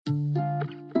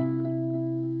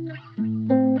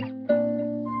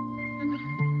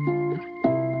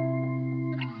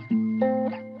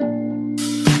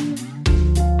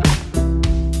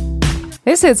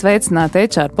Esiet sveicināti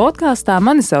HR podkāstā.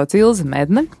 Mani sauc Ilze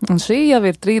Medne, un šī jau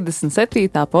ir 37.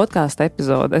 podkāsta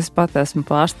epizode. Es pat esmu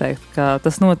pārsteigta, ka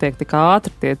tas notiek tik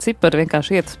ātri, tie cipari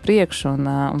vienkārši iet uz priekšu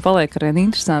un paliek arvien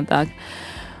interesantāk.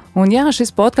 Un jā,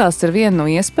 šis podkāsts ir viena no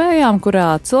iespējām,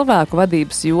 kurā cilvēku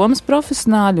vadības jomas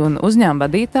profesionāļi un uzņēmuma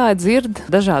vadītāji dzird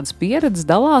dažādas pieredzes,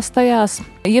 dalās tajās,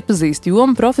 iepazīst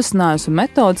jomu profesionāļus un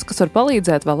metodas, kas var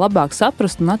palīdzēt vēl labāk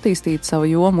saprast un attīstīt savu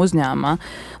jomu uzņēmumā,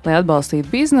 lai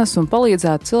atbalstītu biznesu un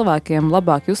palīdzētu cilvēkiem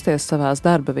labāk justies savās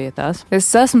darba vietās. Es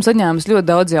esmu saņēmis ļoti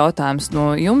daudz jautājumus no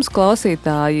jums,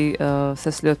 klausītāji. Es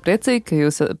esmu ļoti priecīga, ka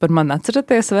jūs par mani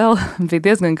atceraties vēl. Bija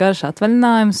diezgan garš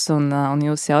atvaļinājums, un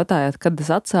jūs jautājāt, kad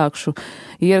es atsākšu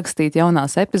ierakstīt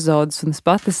jaunās epizodes, un es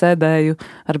pati sēdēju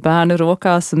ar bērnu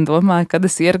rokās un domāju, kad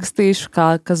es ierakstīšu,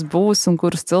 kas būs un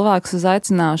kurus cilvēkus es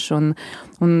aicināšu.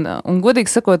 Un godīgi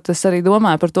sakot, es arī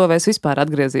domāju par to, vai es vispār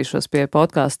atgriezīšos pie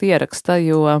podkāsta ieraksta,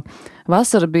 jo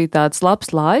vasara bija tāds labs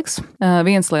laiks,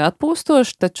 viens lai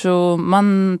atpūstoši, taču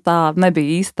man tā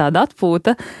nebija īsti tāda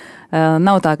atpūta.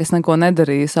 Nav tā, ka es neko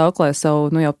nedarīju, auklēju savu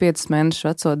jau 5 mēnešu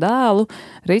veco dēlu,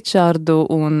 Ričardu,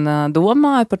 un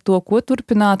domāju par to, ko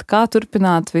turpināt, kā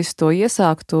turpināt visu to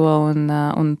iesākto,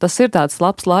 un tas ir tāds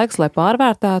labs laiks, lai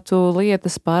pārvērtētu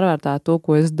lietas, pārvērtētu to,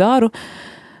 ko es daru.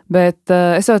 Bet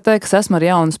es varu teikt, ka es esmu ar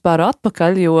jaunu spāru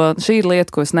atpakaļ, jo šī ir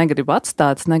lieta, ko es negribu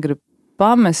atstāt, es negribu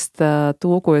pamest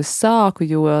to, ko es sāku,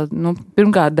 jo,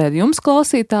 pirmkārt dēļ jums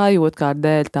klausītāji, otrkārt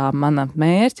dēļ tā mana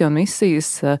mērķa un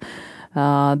misijas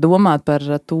domāt par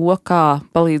to, kā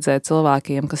palīdzēt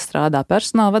cilvēkiem, kas strādā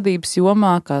personāla vadības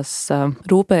jomā, kas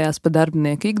rūpējās par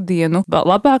darbinieku ikdienu,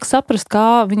 labāk saprast,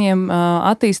 kā viņiem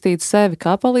attīstīt sevi,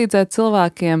 kā palīdzēt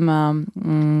cilvēkiem,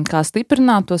 kā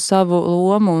stiprināt to savu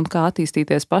lomu un kā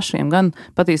attīstīties pašiem, gan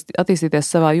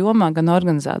attīstīties savā jomā, gan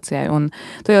organizācijai. Un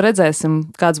to jau redzēsim,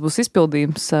 kāds būs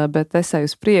izpildījums, bet es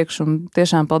eju uz priekšu, un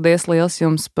tiešām paldies liels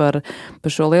jums par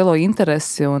šo lielo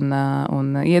interesi un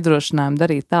iedrošinājumu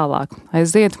darīt tālāk.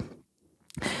 Aiziet.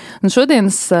 Un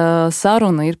šodienas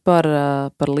saruna ir par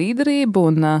līderību,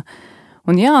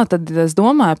 un jā, tad es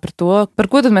domāju par to, par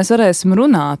ko tad mēs varēsim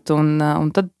runāt,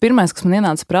 un tad pirmais, kas man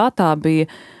ienāca prātā, bija,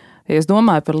 ja es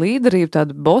domāju par līderību,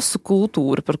 tādu bosu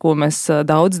kultūru, par ko mēs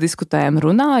daudz diskutējam,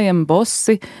 runājam,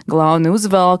 bosi, glauni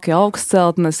uzvelki,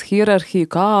 augstceltnes, hierarhiju,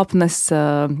 kāpnes,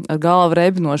 ar galvu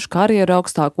rebinošu karjeru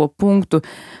augstāko punktu,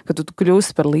 ka tu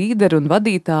kļūsi par līderi un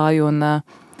vadītāju, un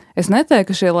es neteiktu,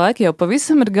 ka šie laiki jau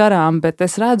pavisam ir garām, bet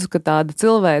es redzu, ka tāda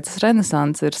cilvēces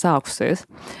renesanse ir sākusies.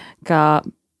 Ka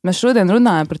mēs šodien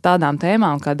runājam par tādām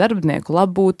tēmām kā darbinieku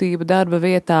labbūtība darba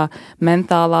vietā,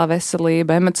 mentālā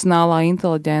veselība, emocionālā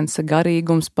inteliģence,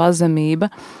 garīgums,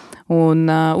 pazemība. Un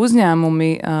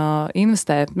uzņēmumi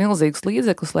investē milzīgus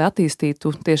līdzekļus, lai attīstītu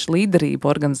tieši līderību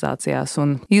organizācijās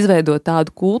un izveidot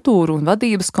tādu kultūru un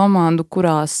vadības komandu,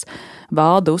 kurās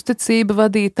valda uzticība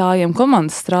vadītājiem,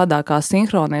 komandas strādā kā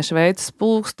sinhronieši veitas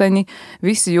pulksteņi,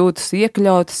 visi jūtas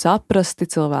iekļauti, saprasti,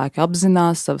 cilvēki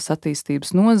apzinās savas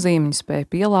attīstības nozīmi, viņi spēj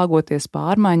pielāgoties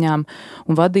pārmaiņām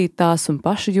un vadīt tās un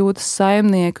paši jūtas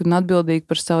saimnieki un atbildīgi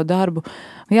par savu darbu.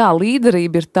 Jā,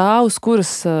 līderība ir tā, uz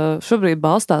kuras šobrīd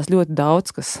balstās ļoti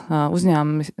daudz, kas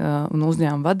uzņēmumi un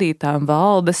uzņēmuma vadītāji un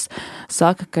valdes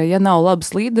saka, ka ja nav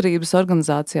labas līderības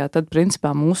organizācijā, tad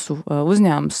principā mūsu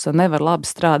uzņēmums nevar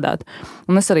labi strādāt.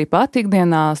 Un es arī pat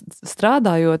ikdienā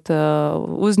strādājot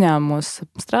uzņēmumos,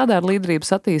 strādāju ar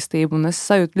līderības attīstību, un es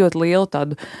sajūtu ļoti lielu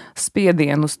tādu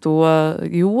spiedienu uz to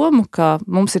jomu, ka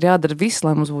mums ir jādara viss,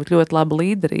 lai mums būtu ļoti laba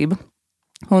līderība.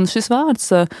 Un šis vārds,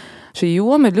 šī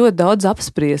joma ir ļoti daudz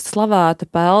apspriesta, slavēta,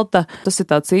 pelta. Tas ir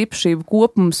tāds īpašību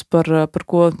kopums, par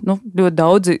ko ļoti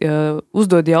daudzi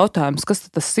uzdod jautājumus, kas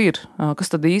tad tas ir, kas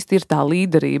tad īsti ir tā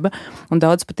līderība. Un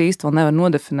daudz pat īsti vēl nevar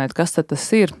nodefinēt, kas tad tas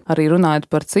ir. Arī runājot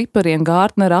par cipariem,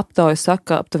 Gārtnera aptauja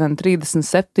saka, aptuveni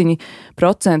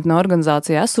 37% no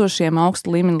organizācijā esošiem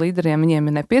augsta līmeņa līderiem, viņiem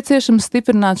ir nepieciešams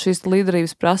stiprināt šīs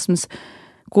līderības prasmes.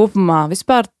 Kopumā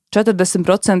vispār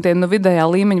 40% no vidējā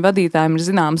līmeņa vadītājiem ir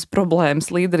zināmas problēmas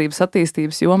līderības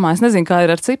attīstības jomā. Es nezinu, kā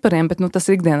ir ar cipariem, bet tas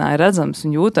ikdienā ir redzams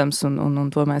un jūtams, un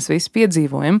to mēs visi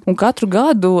piedzīvojam. Un katru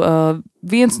gadu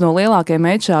viens no lielākajiem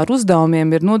HR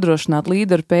uzdevumiem ir nodrošināt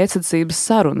līderu pēctecības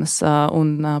sarunas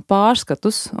un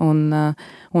pārskatus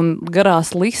un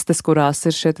garās listes, kurās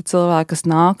ir šie cilvēki, kas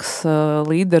nāks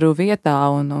līderu vietā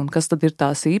un kas tad ir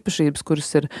tās īpašības,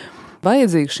 kuras ir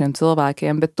vajadzīgs šiem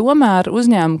cilvēkiem, bet tomēr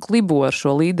uzņēmumi klibo ar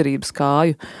šo līderības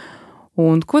kāju.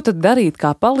 Un ko tad darīt,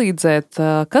 kā palīdzēt,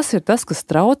 kas ir tas, kas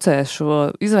traucē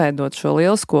izveidot šo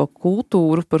lielisko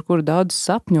kultūru, par kuru daudz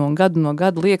sapņo un gadu no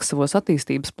gada liek savos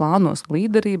attīstības plānos?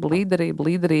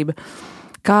 Līderība.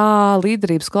 Kā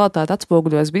līderības kvalitāte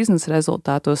atspoguļojas biznesa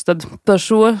rezultātos? Tad par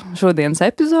šodienas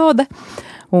epizode.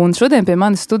 Un šodien pie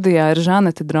manis studijā ir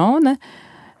Droni,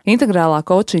 integrālā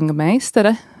kočinga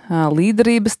meistare,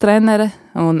 līderības trenere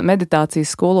un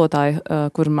meditācijas skolotāja,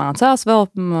 kur mācās vēl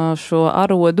šo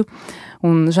arodu.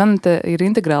 Un Žanete ir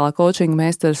integrālā kočinga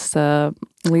meistars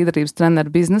līderības trenera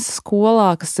biznesa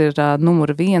skolā, kas ir numur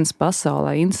 1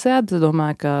 pasaulē INSEAD.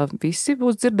 Domāju, ka visi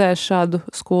būs dzirdējuši šādu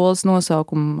skolas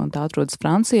nosaukumu, tā atrodas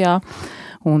Francijā.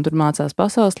 Un tur mācās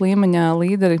pasaules līmeņa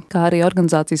līderi, kā arī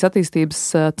organizācijas attīstības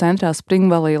centrā Spring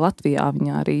Valley Latvijā.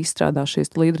 Viņa arī izstrādā šīs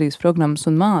līderības programmas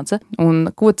un māca. Un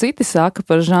ko citi saka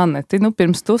par Žaneti?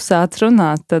 Pirms tu sāc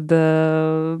runāt, tad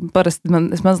parasti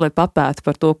es mazliet papētu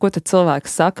par to, ko tad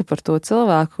cilvēks saka par to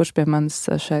cilvēku, kurš pie manis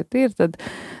šeit ir.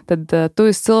 Tad tu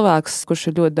esi cilvēks, kurš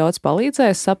ir ļoti daudz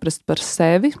palīdzējis saprast par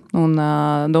sevi un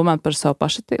domāt par savu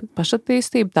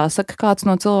pašattīstību. Tā saka kāds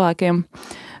no cilvēkiem.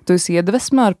 Tu esi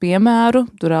iedvesmā ar piemēru,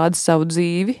 tu rādi savu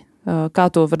dzīvi, kā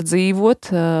to var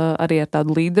dzīvot, arī ar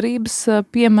tādu līderības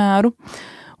piemēru.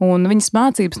 Un viņas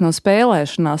mācības nav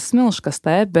spēlēšanās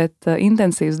smilškastē, bet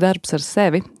intensīvs darbs ar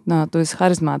sevi. Tu esi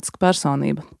harizmātiska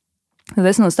personība. Tad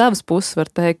es no savas puses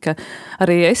varu teikt, ka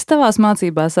arī es tavās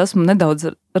mācībās esmu nedaudz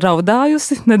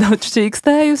raudājusi, nedaudz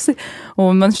šķīkstējusi,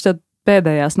 un man šķiet,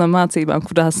 pēdējās no mācībām,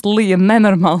 kurās lija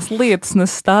nenormāls lietas, un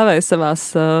es stāvēju savās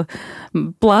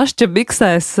plašķa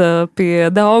biksēs pie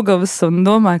Daugavas un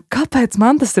domāju, kāpēc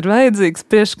man tas ir vajadzīgs,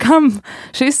 priekš kam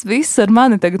šis viss ar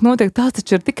mani tagad notiek, tās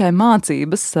taču ir tikai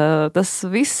mācības, tas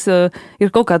viss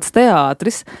ir kaut kāds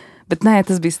teātris, bet nē,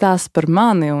 tas bija stāsts par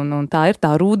mani, un tā ir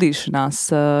tā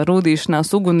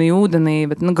rūdīšanās ugunī, ūdenī,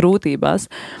 bet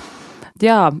grūtībās.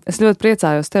 Jā, es ļoti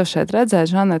priecājos tevi šeit redzēt,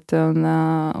 Žanete,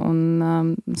 un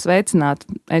sveicināt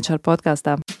HR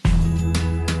podkāstā.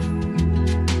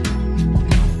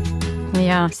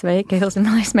 Jā, sveiki, Ilze.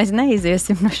 Man liekas, mēs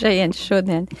neiziesim no šejienes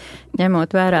šodien, ņemot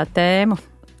vērā tēmu.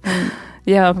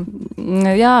 Jā,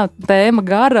 tēma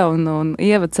gara un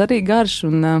ievads arī garš,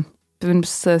 un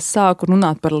pirms es sāku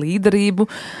runāt par līderību,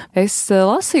 es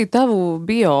lasīju tavu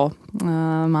bio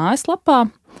mājaslapā,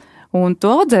 un tu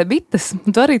audzē bites,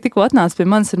 un tu arī tikko atnāc pie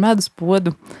manis ar medus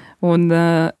podu,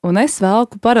 un es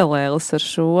velku paralēlis ar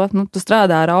šo, tu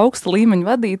strādā ar augsta līmeņa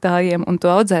vadītājiem, un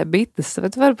tu audzē bites, vai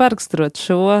tu vari paraksturot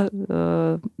šo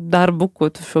darbu,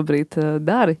 ko tu šobrīd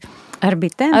dari? Ar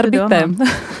bitēm? Ar bitēm.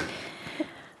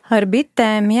 Ar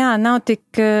bitēm, jā, nav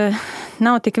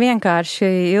tik vienkārši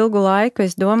ilgu laiku,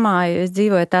 es domāju, es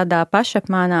dzīvoju tādā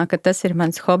pašapmānā, ka tas ir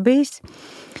mans hobijs.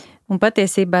 Un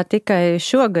patiesībā tikai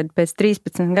šogad, pēc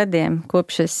 13 gadiem,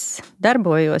 kopš es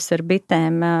darbojos ar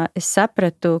bitēm, es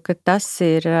sapratu, ka tas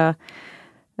ir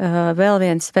vēl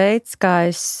viens veids, kā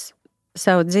es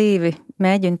savu dzīvi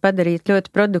mēģinu padarīt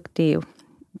ļoti produktīvu.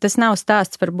 Tas nav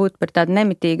stāsts varbūt par tādu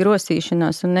nemitīgu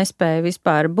rosīšanos un nespēju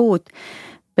vispār būt,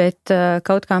 bet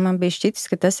kaut kā man bija šķitis,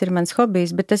 ka tas ir mans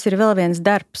hobijs, bet tas ir vēl viens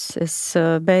darbs. Es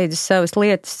beidzu savas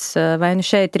lietas vai nu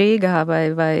šeit Rīgā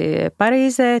vai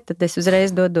Parīzē, tad es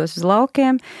uzreiz dodos uz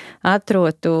laukiem,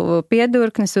 atrotu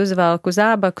piedurknes, uzvelku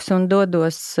zābakus un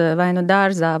dodos vai nu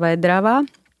dārzā vai dravā.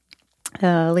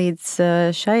 Līdz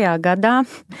šajā gadā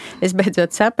es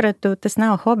beidzot sapratu, tas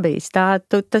nav hobijs,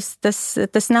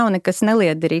 tas nav nekas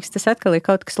neliederīgs, tas atkal ir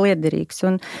kaut kas liederīgs.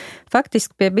 Un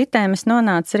faktiski pie bitēm es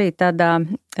nonācu arī tādā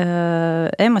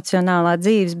emocionālā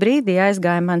dzīves brīdī,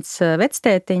 aizgāja mans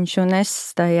vectētiņš, un es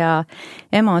tajā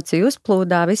emociju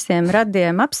uzplūdā visiem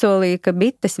radiem apsolīju, ka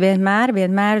bites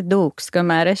vienmēr dūks,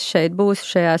 kamēr es šeit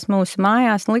būšu šajās mūsu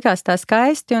mājās, un likās tā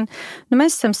skaisti, un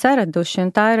mēs esam saraduši,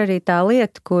 un tā ir arī tā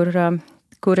lieta,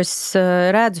 kur es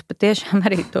redzu patiešām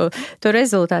arī to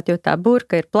rezultātu, jo tā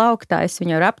burka ir plauktā, es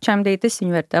viņu varu apčamdīt, es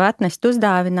viņu varu tev atnest,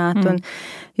 uzdāvināt, un,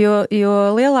 jo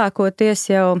lielākoties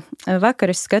jau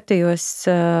vakar es skatījos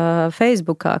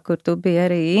Facebookā, kur tu biji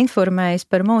arī informējis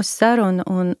par mūsu sarunu,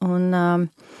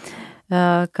 un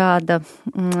kāda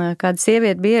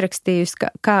sieviete bija ierakstījusi,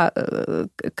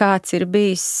 kāds ir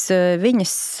bijis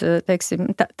viņas, teiksim,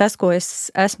 tas, ko es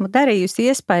esmu darījusi,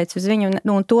 iespējas uz viņu,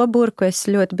 un to burku es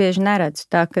ļoti bieži neredzu.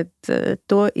 Tā, ka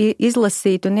to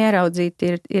izlasīt un ieraudzīt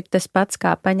ir tas pats,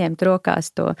 kā paņemt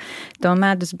rokās to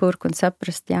medus burku un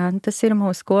saprast, jā, tas ir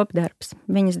mūsu kopdarbs.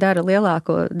 Viņas dara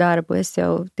lielāko darbu, es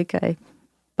jau tikai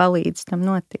palīdzu tam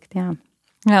notikt, jā.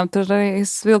 Jā, tur arī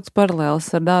es vilktu paralēlis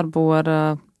ar darbu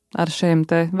ar šiem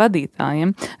te vadītājiem.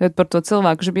 Par to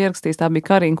cilvēku, kurš bija ierakstījis, tā bija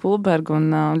Karina Kulberga,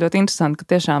 un ļoti interesanti, ka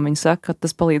tiešām viņa saka, ka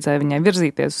tas palīdzēja viņai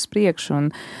virzīties uz priekšu, un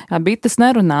bites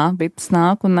nerunā, bites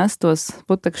nāk un nes tos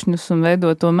putekšņus un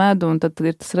veido to medu, un tad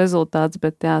ir tas rezultāts,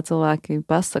 bet jā, cilvēki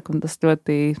pasaka, un tas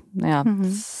ļoti,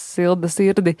 silda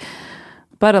sirdi.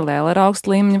 Paralēli ar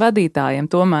augstu līmeņa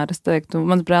vadītājiem, tomēr es teiktu,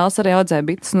 mans brālis arī audzēja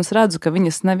bites, un es redzu, ka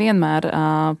viņas nevienmēr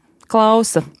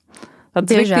klausa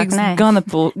tāds riktīgs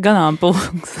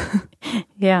ganāmpulks.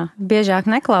 Jā, biežāk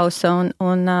neklausa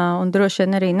un droši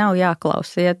vien arī nav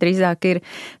jāklausa. Ja, drīzāk ir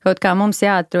kaut kā mums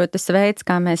jāatrod tas veids,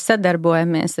 kā mēs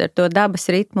sadarbojamies ar to dabas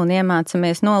ritmu un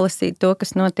iemācamies nolasīt to,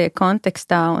 kas notiek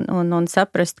kontekstā un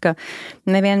saprast, ka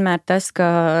nevienmēr tas,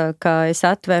 ka es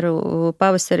atveru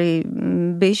pavasarī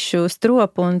bišu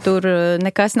stropu un tur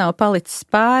nekas nav palicis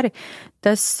pāri,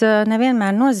 tas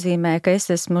nevienmēr nozīmē, ka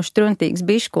es esmu štruntīgs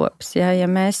biškops. Ja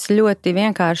mēs ļoti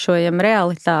vienkāršojam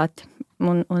realitāti,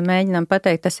 un mēģinām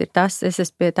pateikt, tas ir tas, es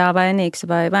esmu pie tā vainīgs,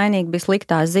 vai vainīgi bija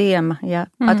sliktā ziema, ja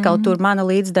atkal tur mana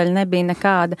līdzdaļa nebija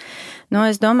nekāda.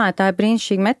 Es domāju, tā ir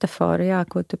brīnišķīga metafora, jā,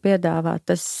 ko tu piedāvā.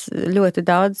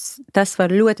 Tas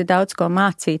var ļoti daudz ko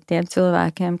mācīt tiem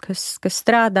cilvēkiem, kas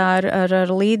strādā ar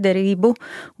līderību,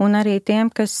 un arī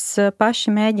tiem, kas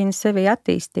paši mēģina sevi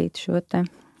attīstīt šo te.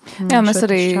 Jā, mēs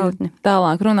arī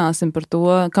tālāk runāsim par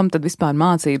to, kam tad vispār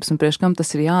mācības un priekš kam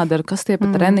tas ir jādara, kas tie pa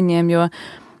treniņiem, jo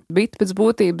bite pēc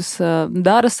būtības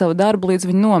dara savu darbu, līdz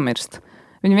viņi nomirst.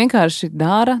 Viņa vienkārši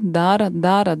dara,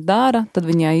 tad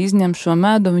viņai izņem šo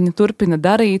medu, viņa turpina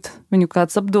darīt, viņu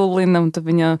kāds apdullina, un tad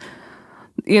viņa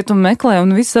iet un meklē,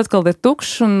 un viss atkal ir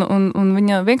tukšs, un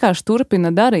viņa vienkārši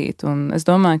turpina darīt. Un es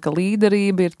domāju, ka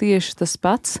līderība ir tieši tas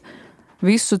pats,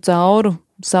 visu cauru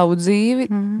savu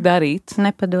dzīvi darīt.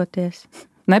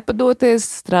 Nepadoties,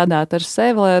 strādāt ar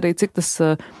sevi, lai arī cik tas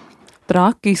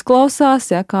traki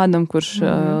izklausās, ja, kādam, kurš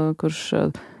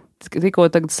tikko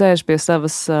tagad sēž pie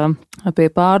savas, pie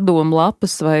pārdomu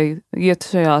lapas vai iet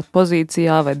šajā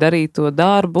pozīcijā vai darīt to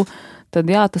darbu,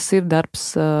 tad jā, tas ir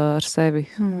darbs ar sevi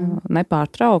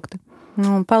nepārtraukti.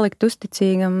 Un palikt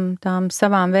uzticīgam tām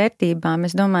savām vērtībām.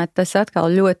 Es domāju, tas atkal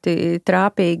ļoti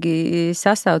trāpīgi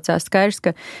sasaucās. Skaidrs,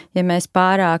 ka ja mēs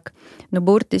pārāk,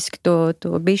 burtiski to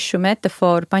bišu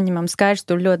metaforu paņemam, skaidrs,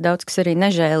 tur ļoti daudz, kas arī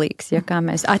nežēlīgs, ja kā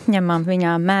mēs atņemam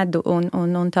viņām medu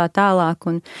un tā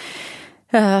tālāk.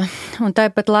 Un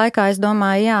tāpat laikā es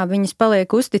domāju, jā, viņas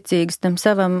paliek uzticīgas tam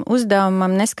savam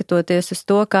uzdevumam, neskatoties uz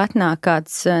to, ka atnāk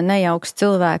kāds nejauks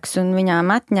cilvēks un viņām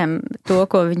atņem to,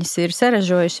 ko viņas ir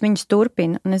saražojušas, viņas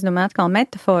turpina. Un es domāju, atkal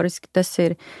metaforiski tas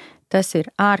ir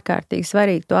ārkārtīgi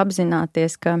svarīgi to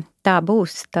apzināties, ka tā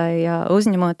būs,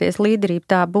 uzņemoties līderību,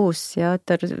 tā būs. Ja,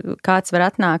 kāds var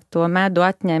atnākt to medu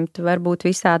atņemt, varbūt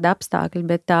visādi apstākļi,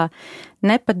 bet tā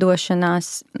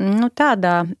nepadošanās,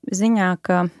 tādā ziņā,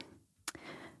 ka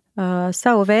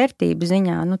savu vērtību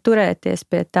ziņā, turēties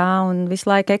pie tā un visu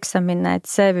laiku eksaminēt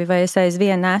sevi, vai es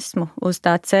aizvien esmu uz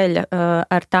tā ceļa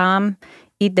ar tām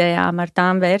idejām, ar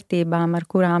tām vērtībām, ar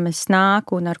kurām es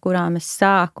nāku un ar kurām es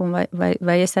sāku,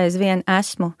 vai es aizvien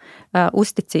esmu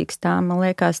uzticīgs tām. Man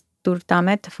liekas, tur tā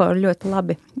metafora ļoti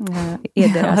labi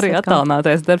iederās. Arī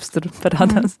attālinātais darbs tur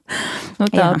parādās.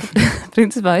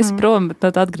 Principā es prom, bet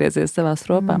tad atgriezies savās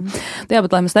stropā. Jā,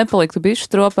 bet lai mēs nepaliktu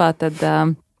bišu stropā, tad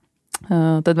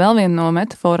vēl viena no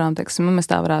metaforām, mēs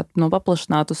tā varētu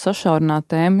paplašināt uz sašaurināt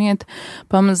tēmu iet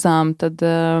pamazām, tad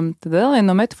vēl viena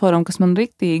no metaforām, kas man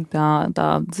riktīgi tā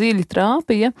dziļi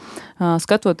trāpīja,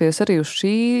 skatoties arī uz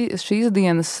šīs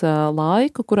dienas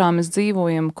laiku, kurā mēs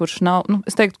dzīvojam, kurš nav,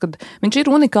 es teiktu, ka viņš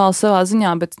ir unikāls savā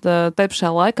ziņā, bet te pašā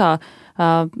laikā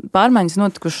pārmaiņas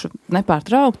notikuši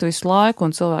nepārtraukti visu laiku,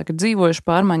 un cilvēki ir dzīvojuši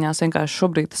pārmaiņās, vienkārši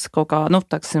šobrīd tas kaut kā,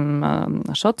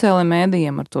 ar sociālajiem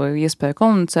mēdījiem, ar to iespēju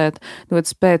komunicēt,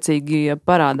 ļoti spēcīgi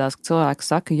parādās, ka cilvēki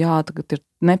saka, jā, tagad ir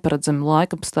neparedzami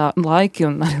laiki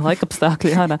un arī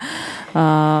laikapstākļi ārā,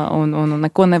 un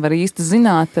neko nevar īsti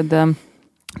zināt, tad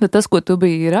tas, ko tu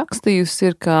biji rakstījusi,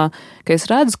 ir, ka es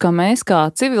redzu, ka mēs kā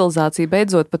civilizācija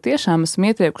beidzot patiešām esam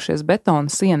ietriekušies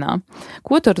betona sienā.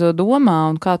 Ko tu ar to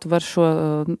domā un kā tu vari šo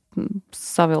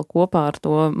savilkt kopā ar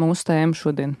to mūsu tēmu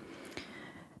šodien?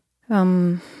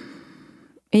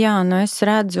 Jā, es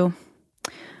redzu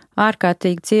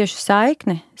ārkārtīgi ciešu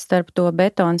saikni starp to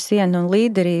betona sienu un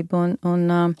līderību,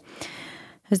 un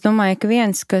es domāju, ka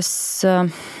viens, kas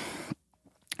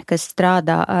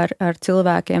strādā ar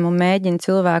cilvēkiem un mēģina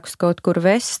cilvēkus kaut kur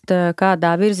vest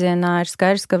kādā virzienā, ir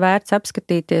skaidrs, ka vērts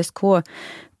apskatīties, ko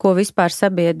vispār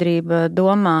sabiedrība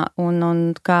domā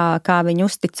un kā viņi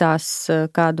uzticās,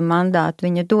 kādu mandātu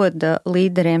viņa dod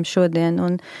līderiem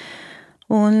šodien.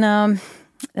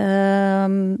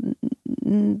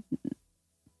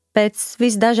 Pēc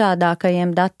visdažādākajiem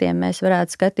datiem mēs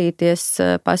varētu skatīties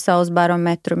pasaules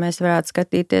barometru, mēs varētu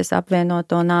skatīties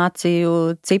apvienoto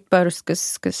nāciju ciparus,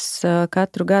 kas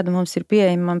katru gadu mums ir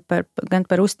pieejami gan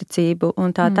par uzticību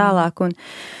un tā tālāk, un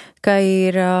ka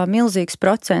ir milzīgs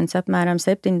procents, apmēram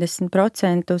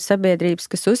 70% sabiedrības,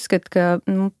 kas uzskata, ka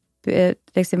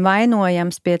teiksim,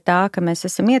 vainojams pie tā, ka mēs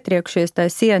esam ietriekušies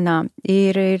tajā sienā,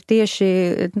 ir tieši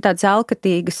tādas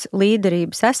alkatīgas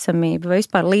līderības esamība, vai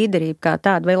vispār līderība kā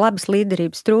tāda, vai labas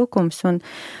līderības trūkums,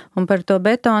 un par to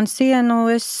betonu sienu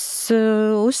es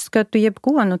uzskatu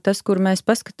jebko, tas, kur mēs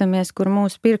paskatāmies, kur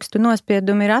mūsu pirkstu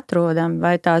nospiedumi ir atrodami,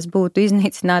 vai tās būtu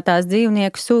iznīcinātās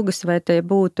dzīvnieku sugas, vai tie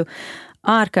būtu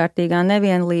ārkārtīgā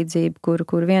nevienlīdzība, kur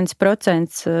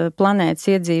 1% planētas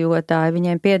iedzīvotāji,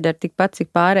 viņiem pieder tikpat, cik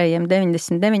pārējiem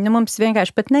 99. Mums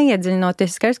vienkārši pat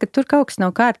neiedziļinoties, skaidrs, ka tur kaut kas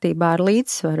nav kārtībā ar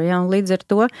līdzsvaru, ja, un līdz ar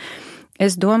to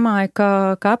es domāju,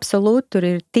 ka absolūti tur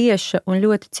ir tieša un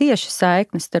ļoti cieša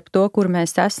saikne starp to, kur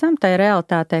mēs esam, tai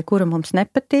realitātē, kura mums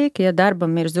nepatīk, ja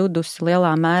darbam ir zudusi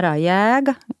lielā mērā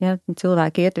jēga, ja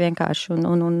cilvēki iet vienkārši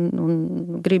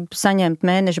un grib saņemt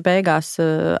mēneša beigās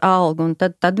algu, un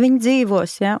tad viņi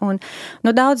dzīvos, ja, un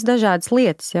daudz dažādas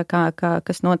lietas, ja,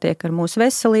 kas notiek ar mūsu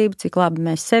veselību, cik labi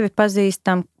mēs sevi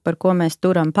pazīstam, par ko mēs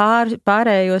turam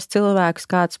pārējos cilvēkus,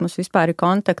 kāds mums vispār ir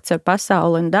kontakts ar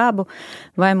pasauli un dabu,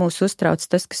 vai mūs uztrauc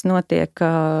tas, kas notiek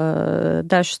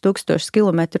dažus tūkstošus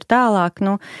kilometru tālāk.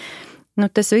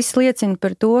 Tas viss liecina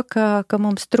par to, ka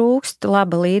mums trūkst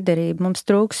laba līderība, mums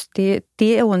trūkst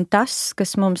tie un tas,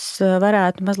 kas mums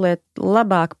varētu mazliet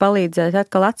labāk palīdzēt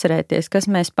atkal atcerēties, kas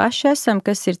mēs paši esam,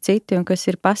 kas ir citi un kas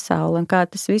ir pasaule, un kā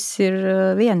tas viss ir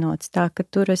vienots. Tā, ka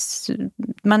tur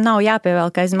man nav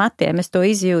jāpievelk aiz matiem, es to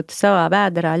izjūtu savā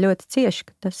vēderā ļoti cieši,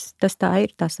 ka tas tā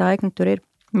ir, tā saikne tur ir.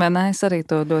 Vai ne, es arī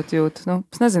to ļoti jūtu.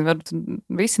 Es nezinu, varbūt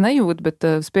visi nejūt,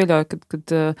 bet es pieļauju,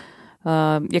 kad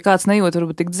ja kāds nejūt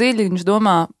varbūt tik dziļi, viņš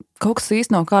domā, kaut kas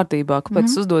īsti nav kārtībā,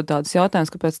 kāpēc uzdod tādus jautājumus,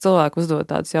 kāpēc cilvēki uzdod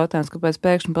tādus jautājumus, kāpēc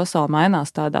pēkšņi pasaule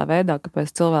mainās tādā veidā, kāpēc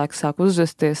cilvēki sāk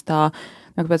uzvesties tā,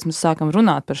 kāpēc mēs sākam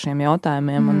runāt par šiem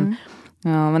jautājumiem.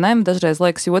 Man dažreiz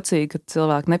liekas jocīgi, ka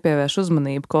cilvēki nepievērš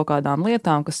uzmanību kaut kādām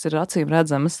lietām, kas ir acīm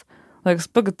redzamas. Liekas,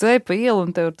 pagad ej pa ielu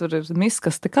un tev tur ir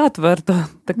miskas, kā tu vari to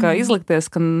tā kā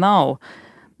izlikties, ka nav.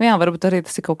 Jā, varbūt arī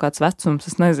tas ir kaut kāds vecums,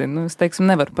 es nezinu, es teiksim,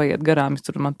 nevaru paiet garām, es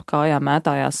tur man pa kājām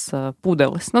mētājās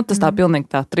pudelis. Tas tā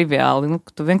pilnīgi tā triviāli,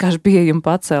 ka tu vienkārši pieeji un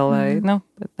pacēlēji,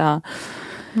 tā.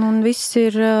 Un viss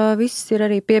ir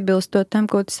arī piebilstot tam,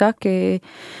 ko tu saki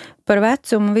par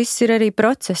vecumu, viss ir arī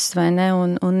process, vai ne,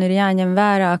 un ir jāņem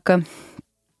vērā, ka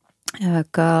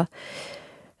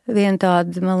viena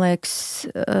tāda, man liekas,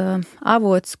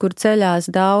 avots, kur ceļās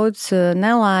daudz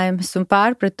nelaimes un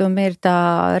pārpratumi, ir tā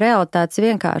realitātes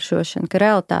vienkāršošana, ka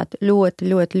realitāte ļoti,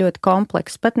 ļoti, ļoti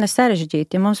kompleksa, pat ne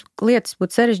sarežģīta. Ja mums lietas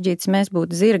būtu sarežģītas, mēs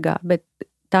būtu zirgā, bet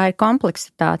tā ir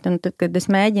kompleksitāte, un tad, kad es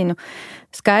mēģinu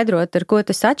skaidrot, ar ko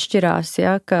tas atšķirās,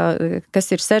 ja, kas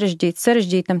ir sarežģīts,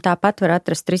 sarežģītam tāpat var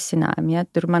atrast risinājumu, ja,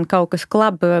 tur man kaut kas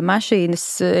klaba mašīnas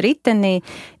ritenī,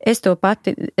 es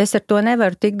ar to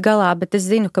nevaru tikt galā, bet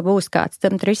es zinu, ka būs kāds,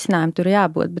 tam risinājumu tur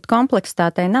jābūt, bet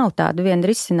kompleksitātei nav tāda viena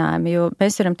risinājuma, jo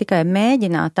mēs varam tikai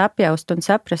mēģināt apjaust un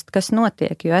saprast, kas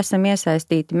notiek, jo esam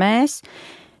iesaistīti mēs,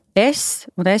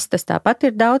 tas tāpat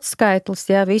ir daudz skaitlis,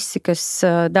 ja visi, kas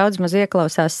daudz maz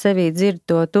ieklausās sevī, dzird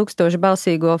to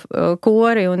 1000-balsīgo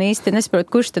kori un īsti nesaprot,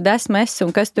 kurš tad esmu es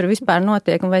un kas tur vispār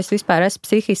notiek un vai es vispār esmu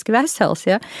psihiski vesels,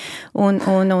 ja,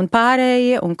 un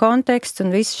pārējie un konteksts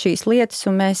un visas šīs lietas,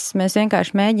 un mēs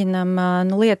vienkārši mēģinam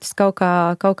lietas kaut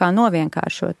kā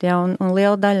novienkāršot, ja, un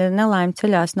liela daļa nelaime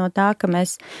ceļās no tā, ka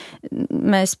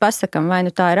mēs pasakam, vai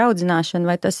tā ir audzināšana,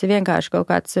 vai tas ir vienkārši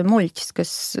kaut kāds muļķis,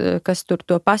 kas tur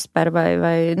to pasaka,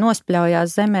 vai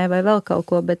nospļaujās zemē vai vēl kaut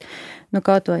ko, bet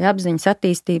kaut vai apziņas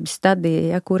attīstības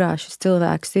stadija, ja, kurā šis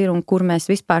cilvēks ir un kur mēs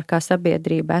vispār kā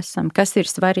sabiedrība esam, kas ir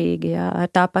svarīgi, ja,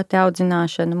 ar tā pati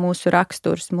audzināšana, mūsu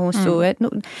raksturs, mūsu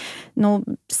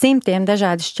simtiem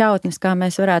dažādas šķautnes, kā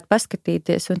mēs varētu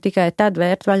paskatīties un tikai tad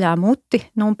vērt vaļā muti,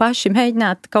 un paši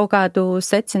mēģināt kaut kādu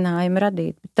secinājumu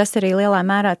radīt. Tas arī lielā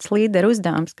mērā tas līderu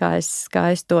uzdevums, kā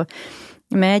es to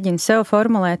mēģinu sev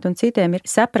formulēt un citiem ir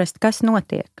saprast, kas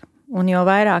notiek. Un jo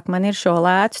vairāk man ir šo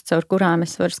lēcu, caur kurām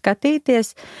es varu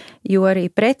skatīties, jo arī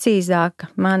precīzāk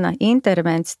mana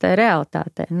intervence tajā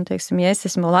realitātē. Teiksim, ja es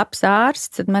esmu labs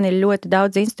ārsts, tad man ir ļoti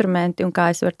daudz instrumenti un kā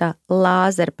es varu tā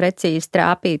lāzeri precīzi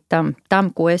trāpīt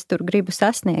tam, ko es tur gribu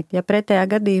sasniegt. Ja pretējā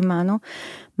gadījumā,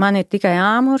 man ir tikai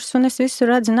āmurs un es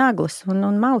visur redzu naglas un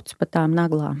maucu pa tām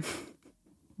naglām.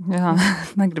 Jā,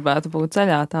 negribētu būt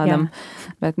ceļā tādam,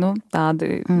 bet tā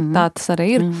tas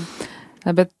arī ir.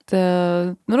 Bet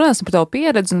runāsim par tavu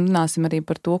pieredzi un runāsim arī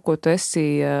par to, ko tu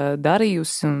esi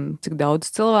darījusi un cik daudz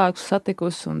cilvēkus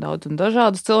satikusi un daudz un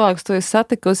dažādus cilvēkus tu esi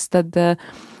satikusi, tad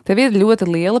tev ir ļoti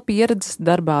liela pieredze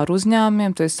darbā ar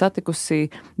uzņēmumiem, tu esi satikusi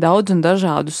daudz un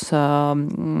dažādus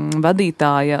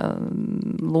vadītāja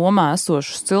lomā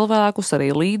esošus cilvēkus, arī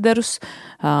līderus,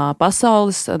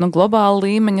 pasaules, globāla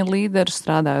līmeņa līderus,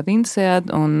 strādājot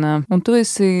INSEAD, un tu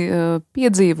esi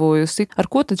piedzīvojusi, ar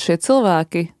ko tad šie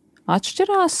cilvēki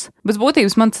atšķirās, bet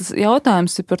būtības mans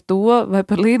jautājums ir par to, vai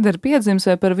par līderi piedzimst,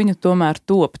 vai par viņu tomēr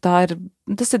top.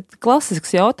 Tas ir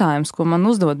klasisks jautājums, ko man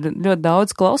uzdod ļoti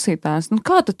daudz klausītājs.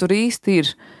 Kā tu tur īsti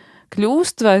ir?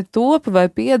 Kļūst vai top vai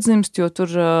piedzimst, jo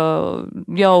tur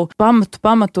jau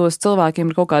pamatos cilvēkiem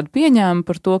ir kaut kāda pieņēma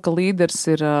par to, ka līderis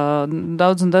ir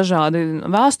daudz un dažādi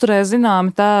vēsturē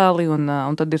zināmi tēli,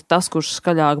 un tad ir tas, kurš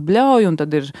skaļāk bļauj, un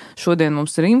tad ir šodien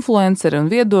mums ir influenceri un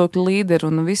viedokļu līderi,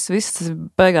 un viss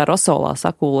beigā rosolā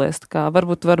sakūlies. Tā kā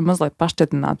varbūt var mazliet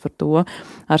pašķetināt par to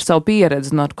ar savu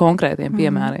pieredzi un ar konkrētiem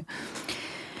piemēriem.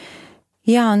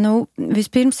 Jā,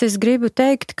 vispirms es gribu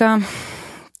teikt, ka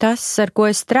tas, ar ko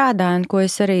es strādāju un ko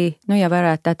es arī, ja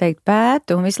varētu tā teikt,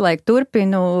 pētu un visu laiku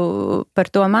turpinu par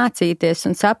to mācīties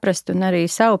un saprast un arī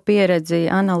savu pieredzi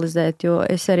analizēt, jo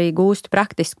es arī gūstu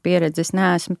praktisku pieredzi. Es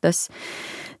neesmu tas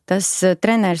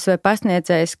treneris vai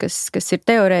pasniedzējs, kas ir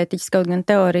teorētiķis, kaut gan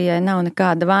teorijai nav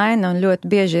nekāda vaina, un ļoti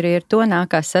bieži arī ar to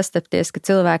nākās sastapties, ka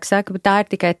cilvēki saka, bet tā ir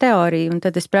tikai teorija, un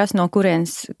tad es prasu, no kur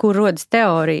rodas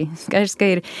teorija. Skaidrs, ka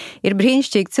ir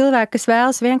brīnišķīgi cilvēki, kas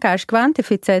vēlas vienkārši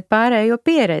kvantificēt pārējo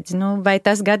pieredzi. Vai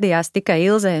tas gadījās tikai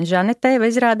Ilzei un Žanetei,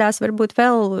 vai izrādās varbūt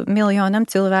vēl miljonam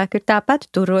cilvēku ir tāpat,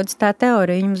 tur rodas tā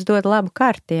teorija, jums dod labu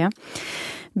karti, ja?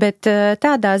 Bet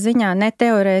tādā ziņā ne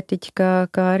teorētiķi,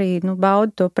 kā arī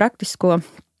bauda to praktisko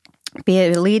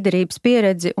līderības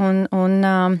pieredzi un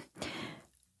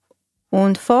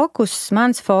mans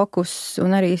fokus,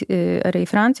 un arī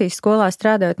Francijas skolā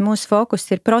strādājot, mūsu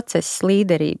fokus ir process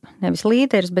līderība. Nevis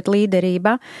līderis, bet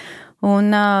līderība.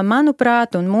 Un,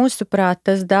 manuprāt, un mūsuprāt,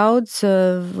 tas daudz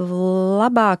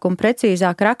labāk un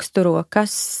precīzāk raksturo,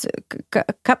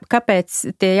 kāpēc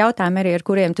tie jautājumi arī, ar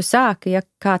kuriem tu sāki, ja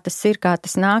kā tas ir, kā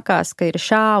tas nākās, ka ir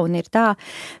šā un ir tā,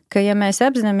 ka ja mēs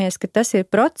apzināmies, ka tas ir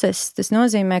process, tas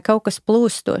nozīmē kaut kas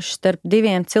plūstošs starp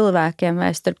diviem cilvēkiem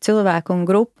vai starp cilvēku un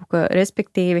grupu, ka,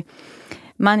 respektīvi,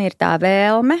 man ir tā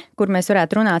vēlme, kur mēs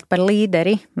varētu runāt par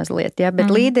līderi mazliet, ja,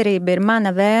 bet līderība ir mana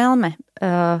vēlme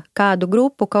kādu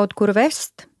grupu kaut kur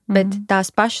vest, bet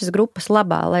tās pašas grupas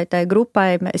labā, lai tai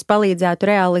grupai es palīdzētu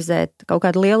realizēt kaut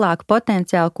kādu lielāku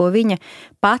potenciālu, ko viņa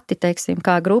pati, teiksim,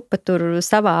 kā grupa tur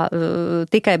savā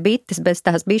tikai bites, bez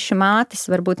tās bišu mātes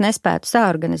varbūt nespētu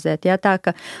saorganizēt, ja, tā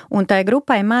ka, un tai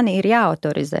grupai mani ir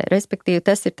jāautorizē, respektīvi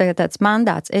tas ir tāds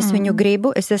mandāts, es viņu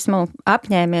gribu, es esmu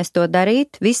apņēmies to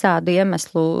darīt visādu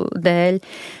iemeslu dēļ,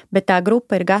 bet tā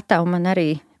grupa ir gatava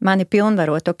mani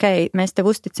pilnvarot, mēs tev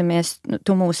uzticamies,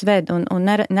 tu mūs ved, un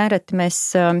nereti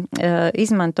mēs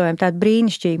izmantojam tādu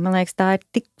brīnišķīgu, man liekas, tā ir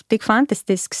tik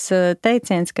fantastisks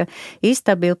teiciens, ka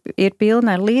istaba ir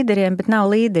pilna ar līderiem, bet nav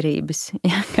līderības.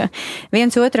 Ja, ka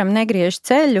viens otram negriež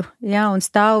ceļu, ja, un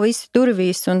stāv visi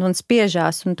durvīs un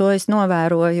spiežās, un to es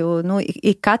novēroju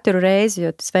ik katru reizi,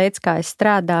 jo tas veids, kā es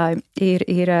strādāju,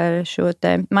 ir šo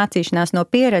te mācīšanās no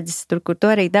pieredzes, tur, kur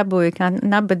to arī dabūju, kā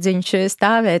nabadziņš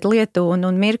stāvēt lietu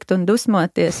un mirkt un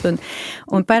dusmoties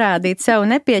un parādīt savu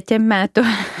nepieķemmētu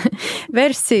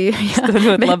versiju. Jā, to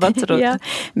ļoti labi atceros. Jā,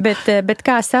 bet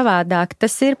kā savādāk,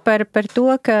 tas ir par to,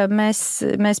 ka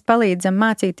mēs palīdzam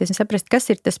mācīties un saprast,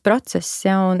 kas ir tas process,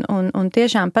 ja, un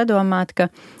tiešām padomāt, ka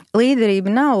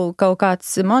līderība nav kaut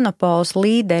kāds monopols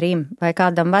līderim vai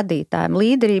kādam vadītājam.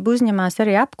 Līderība uzņemās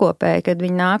arī apkopēji, kad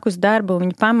viņi nāk uz darbu,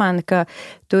 viņi pamana, ka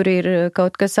tur ir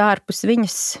kaut kas ārpus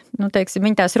viņas, teiksim,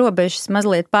 viņa tās robežas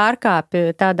mazliet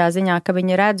pārkāpj tādā ziņā, ka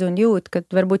viņa redz un jūt, ka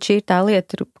varbūt šī ir tā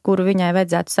lieta, kuru viņai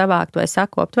vajadzētu savākt vai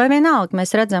sakopt. Vai vienalga,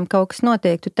 mēs redzam, kaut kas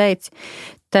notiek, tu teici,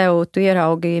 tu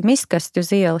ieraugi miskasti uz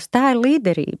ielas, tā ir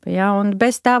līderība, ja, un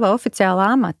bez tava oficiālā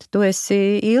amata, tu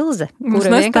esi Ilze,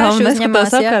 kura vienkārši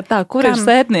uzņemās, kur ir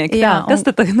sētnieki, kas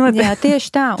tad tagad notiek? Jā,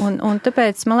 tieši tā, un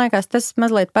tāpēc, man liekas, tas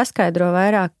mazliet paskaidro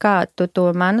vairāk, kā tu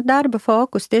to manu darba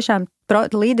fokus, tiešām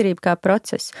līderība kā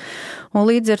process. Un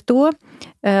līdz ar to,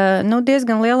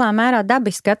 diezgan lielā mērā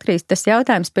dabiski atkrīst tas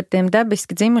jautājums par tiem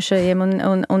dabiski dzimušajiem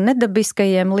un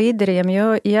nedabiskajiem līderiem,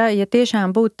 jo, ja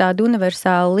tiešām būtu tādi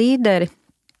universāli līderi,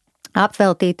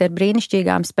 apveltīti ar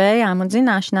brīnišķīgām spējām un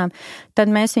zināšanām, tad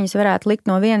mēs viņus varētu likt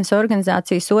no vienas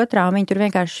organizācijas otrā, un viņi tur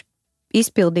vienkārši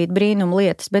izpildīt brīnumu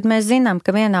lietas. Bet mēs zinām,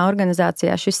 ka vienā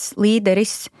organizācijā šis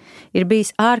līderis ir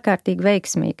bijis ārkārtīgi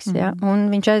veiksmīgs, ja?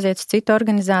 Un viņš aiziet uz citu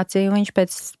organizāciju, un viņš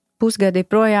pēc pusgadi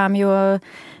projām, jo,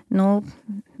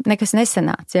 nekas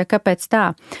nesanāca. Ja, kāpēc tā?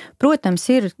 Protams,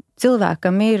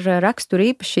 cilvēkam ir rakstura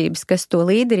īpašības, kas to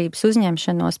līderības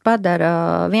uzņemšanos padara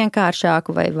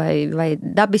vienkāršāku vai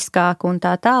dabiskāku un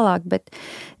tā tālāk, bet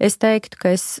es teiktu,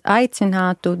 ka es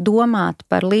aicinātu domāt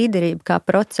par līderību kā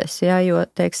procesu, ja, jo,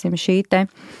 teiksim, šī te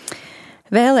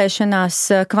vēlēšanās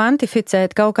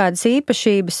kvantificēt kaut kādas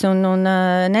īpašības un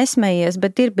nesmējies,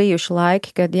 bet ir bijuši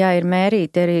laiki, kad, ir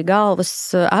mērīti arī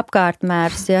galvas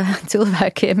apkārtmērs,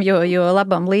 cilvēkiem, jo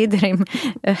labam līderim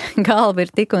galva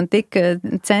ir tik un tik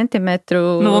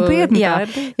centimetru. Nopietni,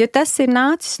 jo tas ir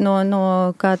nācis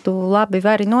no, kā tu labi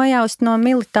vari nojaust, no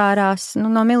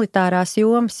militārās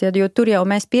jomas, jo tur jau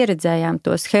mēs pieredzējām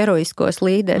tos heroiskos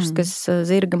līderus, kas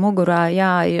zirga mugurā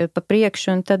jāja pa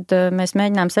priekšu, un tad mēs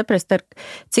mēģinām saprast,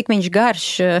 cik viņš garš,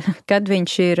 kad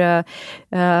viņš ir,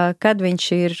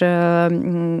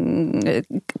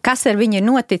 kas ar viņu ir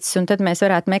noticis, un tad mēs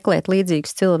varētu meklēt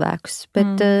līdzīgus cilvēkus.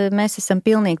 Bet mēs esam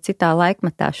pilnīgi citā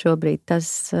laikmetā šobrīd.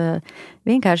 Tas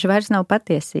vienkārši vairs nav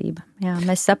patiesība. Jā,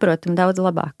 mēs saprotam daudz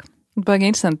labāk. Baigi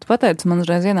interesanti, tu pateici, man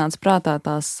uzreiz ienāca prātā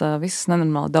tās visas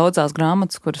nenormāli daudzās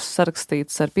grāmatas, kuras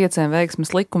sarakstītas ar 5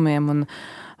 veiksmes likumiem, un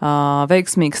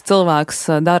veiksmīgs cilvēks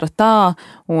dara tā,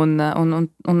 un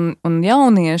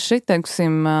jaunieši,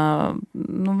 teiksim,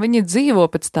 viņi dzīvo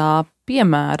pēc tā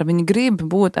piemēra, viņi grib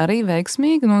būt arī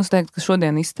veiksmīgi, es teiktu, ka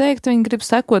šodien izteikti viņi grib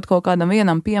sekot kaut kādam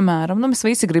vienam piemēram, mēs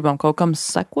visi gribam kaut kam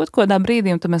sekot kādā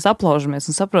brīdī, un tad mēs aplaužamies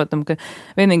un saprotam, ka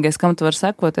vienīgais, kam tu vari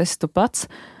sekot, esi tu pats.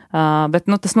 Bet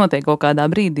tas notiek kaut kādā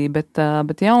brīdī, bet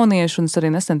jaunieši, un es arī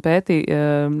nesen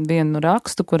pētīju vienu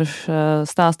rakstu, kurš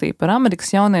stāstīja par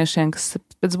Amerikas jauniešiem, kas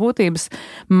pēc būtības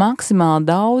maksimāli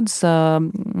daudz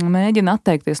mēģina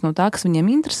atteikties no tā, kas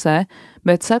viņiem interesē,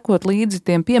 bet sekot līdzi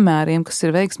tiem piemēriem, kas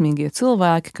ir veiksmīgie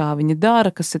cilvēki, kā viņi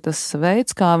dara, kas ir tas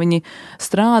veids, kā viņi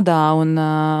strādā, un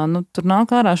tur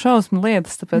nāk ārā šausmu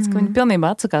lietas, tāpēc, ka viņi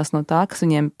pilnībā atsakās no tā, kas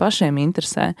viņiem pašiem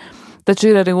interesē.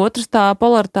 Taču ir arī otrs tā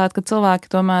polaritāte, ka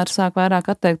cilvēki tomēr sāk vairāk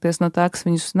atteikties no tā, kas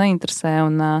viņus neinteresē,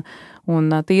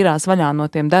 un tīrās vaļā no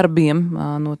tiem darbiem,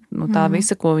 no tā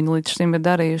visa, ko viņi līdz šim ir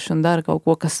darījuši, un dara kaut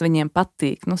ko, kas viņiem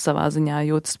patīk, savā ziņā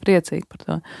jūtas priecīgi par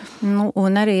to.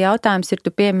 Un arī jautājums ir,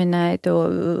 tu pieminēji to,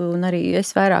 un arī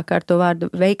es vairāk ar to vārdu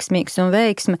veiksmīgs un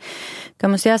veiksme, ka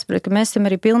mums jāsaprot, ka mēs esam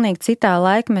arī pilnīgi citā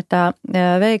laikmetā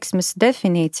veiksmes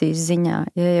definīcijas ziņā.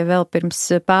 Ja vēl pirms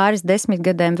pāris 10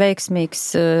 gadiem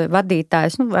veiksmīgs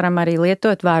vadītājs, varam arī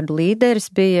lietot vārdu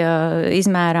līderis, bija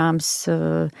izmērāms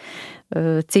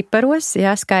ciparos,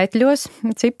 skaitļos,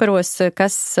 ciparos,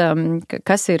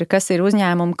 kas ir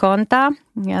uzņēmuma kontā,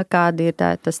 kādi ir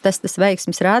tas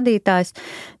veiksmes rādītājs,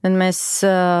 tad mēs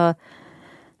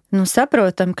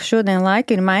saprotam, ka šodien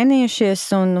laiki ir mainījušies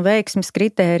un veiksmes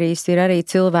kritērijs ir arī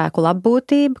cilvēku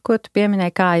labbūtība, ko tu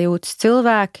pieminēji, kā jūtas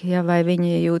cilvēki, vai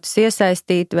viņi jūtas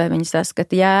iesaistīti, vai viņi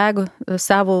saskata jēgu,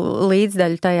 savu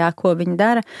līdzdaļu tajā, ko viņi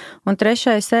dara. Un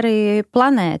trešais arī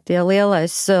planēta,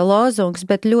 lielais lozungs,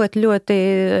 bet ļoti, ļoti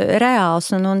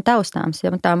reāls un taustāms,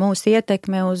 tā mūsu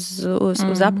ietekme uz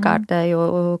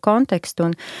apkārtējo kontekstu.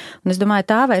 Un es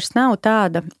domāju, tā vairs nav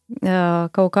tāda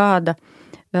kaut kāda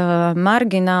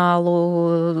marginālu,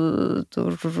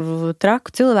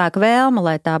 traku cilvēku vēlma,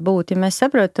 lai tā būtu. Ja mēs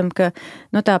saprotam, ka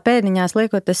tā pēdiņās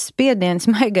liekot tas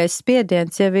spiediens, maigais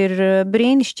spiediens jau ir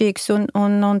brīnišķīgs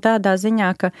un tādā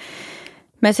ziņā, ka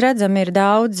mēs redzam, ir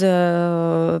daudz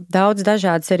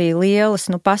dažādas arī lielas,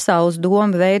 pasaules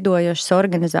domu veidojošas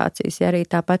organizācijas. Ja arī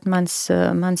tāpat mans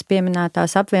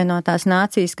pieminētās apvienotās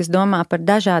nācijas, kas domā par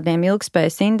dažādiem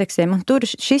ilgspējas indeksiem, un tur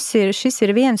šis ir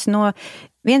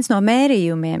viens no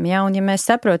mērījumiem, un ja mēs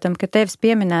saprotam, ka tevis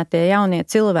pieminētie jaunie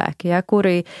cilvēki,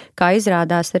 kuri, kā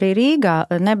izrādās arī Rīgā,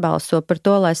 nebalso par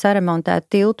to, lai saremontētu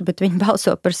tiltu, bet viņi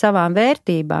balso par savām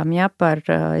vērtībām,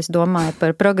 es domāju,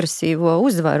 par progresīvo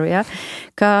uzvaru,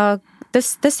 ka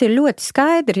tas ir ļoti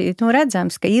skaidri,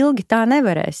 redzams, ka ilgi tā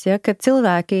nevarēs, ka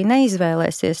cilvēki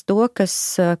neizvēlēsies to,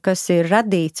 kas ir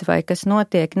radīts vai kas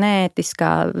notiek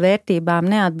neētiskā vērtībām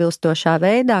neatbilstošā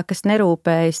veidā, kas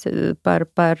nerūpējas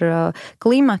par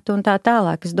klimatu un tā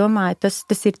tālāk. Es domāju,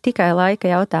 tas ir tikai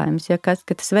laika jautājums, ka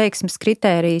tas veiksmes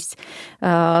kritērijs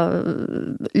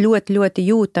ļoti,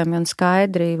 ļoti jūtami un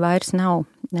skaidri vairs nav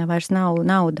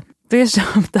nauda.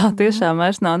 Tiešām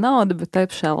vairs nav nauda, bet te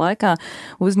pašā laikā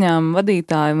uzņēmuma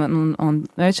vadītāji un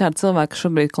HR cilvēki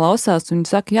šobrīd klausās, viņi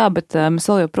saka, bet mēs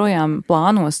vēl joprojām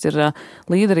plānos ir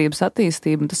līderības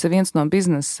attīstība, un tas ir viens no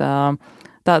biznesa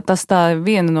tas ir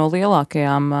viena no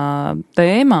lielākajām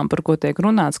tēmām, par ko tiek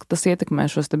runāts, ka tas ietekmē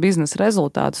šos te biznesa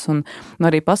rezultātus, un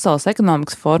arī Pasaules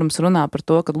ekonomikas fórums runā par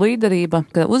to, ka līderība,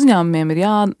 ka uzņēmumiem ir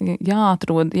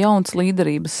jāatrod jauns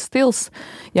līderības stils,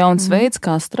 jauns veids,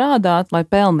 kā strādāt, lai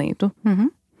pelnītu.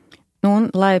 Un,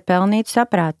 lai pelnītu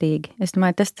saprātīgi. Es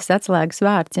domāju, tas atslēgas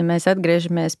vārds, ja mēs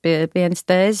atgriežamies pie vienas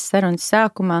tēzes sarunas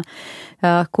sākumā,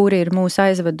 kur ir mūs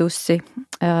aizvedusi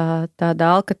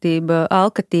tāda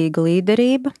alkatīga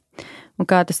līderība, un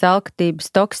kā tas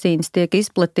alkatības toksīns tiek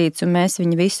izplatīts, un mēs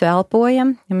viņu visu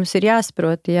elpojam. Ja mums ir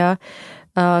jāsaprot,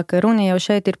 ka runa jau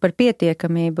šeit ir par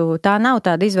pietiekamību. Tā nav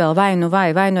tāda izvēle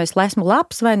vai nu es esmu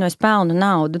labs, vai nu es pelnu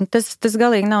naudu. Un tas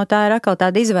galīgi nav, tā ir atkal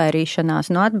tāda izvairīšanās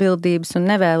no atbildības un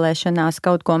nevēlēšanās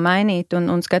kaut ko mainīt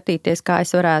un skatīties, kā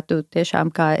es varētu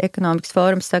tiešām, kā ekonomikas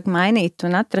fórums saka, mainīt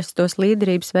un atrast tos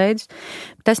līderības veidus.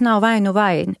 Tas nav vai nu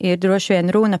vai. Ir droši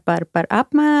vien runa par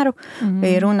apmēru,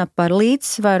 ir runa par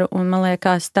līdzsvaru, un man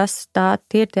liekas,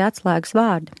 tie ir tie atslēgas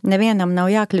vārdi. Nevienam nav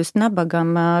jākļūst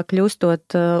nabagam,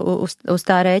 kļūstot uz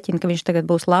tā rēķina, ka viņš tagad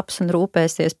būs labs un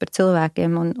rūpēsies par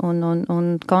cilvēkiem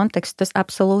un kontekstu. Tas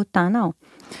absolūti tā nav.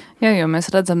 Jā, jo mēs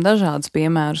redzam dažādus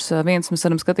piemērus. Viens mēs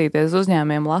varam skatīties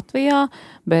uzņēmumiem Latvijā,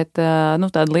 bet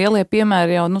tādi lielie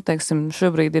piemēri jau, teiksim,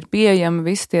 šobrīd ir pieejami,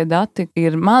 visi tie dati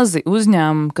ir mazi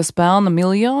uzņēmumi, kas pelna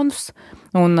miljonus,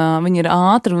 un viņi ir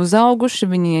ātri uzauguši,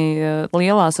 viņi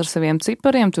lielās ar saviem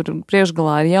cipariem, tur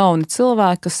priekšgalā ir jauni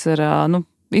cilvēki, kas ir,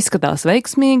 izskatās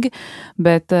veiksmīgi,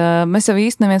 bet mēs jau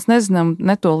īsti neviens nezinām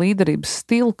ne to līderības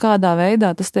stilu, kādā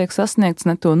veidā tas tiek sasniegts,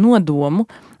 ne to nodomu,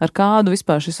 ar kādu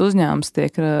vispār šis uzņēmums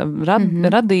tiek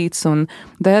radīts, un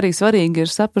te arī svarīgi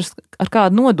ir saprast, ar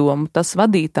kādu nodomu tas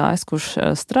vadītājs, kurš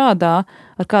strādā,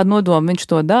 ar kādu nodomu viņš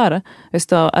to dara.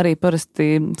 Es to arī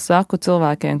parasti saku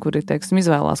cilvēkiem, kuri, teiksim,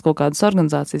 izvēlās kaut kādas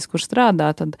organizācijas, kur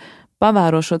strādā, tad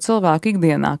pavēro šo cilvēku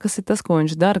ikdienā, kas ir tas, ko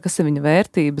viņš dara, kas ir viņa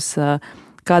vērtības,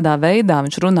 kādā veidā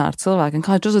viņš runā ar cilvēkiem,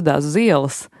 kā viņš uzvedās uz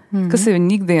ielas, kas ir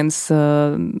viņa ikdienas,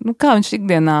 kā viņš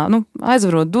ikdienā,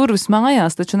 aizvarot durvis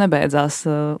mājās, taču nebeidzās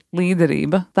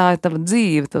līderība. Tā ir tava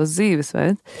dzīve, tavs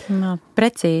dzīvesveids.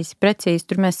 Precīzi.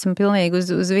 Tur mēs esam pilnīgi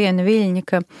uz viena viļņa,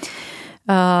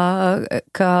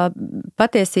 ka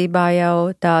patiesībā jau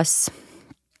tās,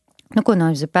 ko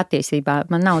nozīmē patiesībā?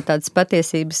 Man nav tādas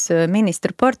patiesības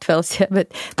ministra portfels,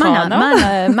 bet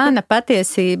mana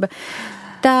patiesība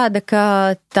tāda, ka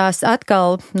tās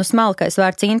atkal, smalkais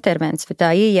vārds intervents, vai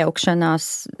tā iejaukšanās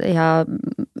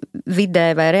vidē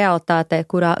vai realitātē,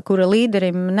 kura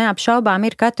līderim neapšaubām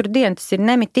ir katru dienu. Tas ir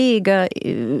nemitīga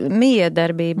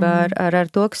miedarbība ar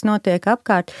to, kas notiek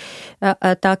apkārt.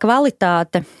 Tā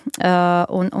kvalitāte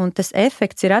un tas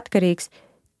efekts ir atkarīgs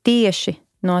tieši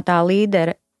no tā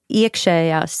līdera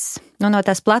iekšējās, no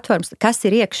tās platformas, kas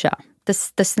ir iekšā.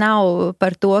 Tas nav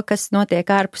par to, kas notiek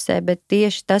ārpusē, bet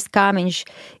tieši tas, kā viņš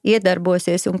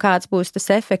iedarbosies un kāds būs tas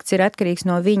efekts, ir atkarīgs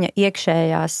no viņa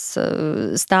iekšējās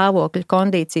stāvokļa,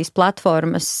 kondīcijas,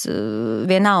 platformas,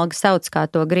 vienalga sauc, kā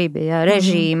to gribi,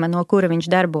 režīma, no kura viņš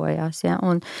darbojās.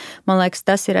 Un man liekas,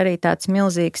 tas ir arī tāds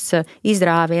milzīgs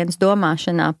izrāviens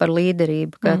domāšanā par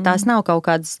līderību, ka tās nav kaut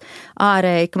kādas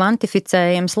ārēji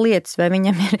kvantificējams lietas, vai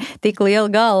viņam ir tik liela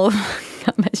galva,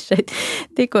 kā mēs šeit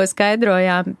tikko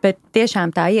skaidrojām, bet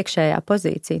tiešām tā iekšējā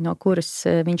pozīcija, no kuras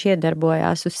viņš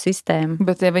iedarbojās uz sistēmu.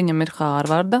 Bet ja viņam ir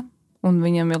Hārvarda un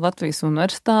viņam ir Latvijas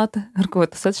universitāte, ar ko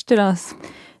tas atšķirās?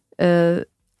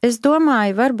 Es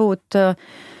domāju, varbūt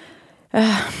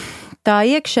tā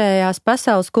iekšējās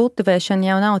pasaules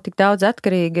kultivēšana jau nav tik daudz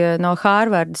atkarīga no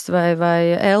Hārvardas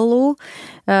vai LU.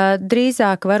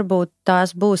 Drīzāk varbūt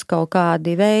tās būs kaut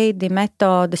kādi veidi,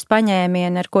 metodes,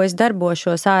 paņēmieni, ar ko es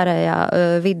darbošos ārējā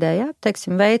vidē.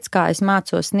 Teiksim, veids, kā es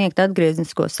mācos sniegt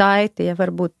atgrieznisko saiti,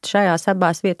 varbūt šajās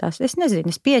abās vietās. Es nezinu,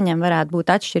 es pieņemu, varētu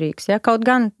būt atšķirīgs. Kaut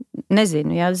gan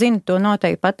nezinu, zinu to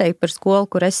noteikti pateikt par skolu,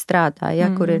 kur es strādāju,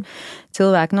 kur ir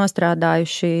cilvēki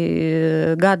nostrādājuši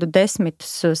gadu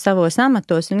desmitus savos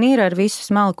amatos un ir ar visu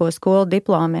smalko skolu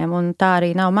diplomiem, un tā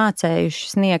arī nav mācējuši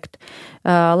sniegt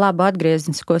labu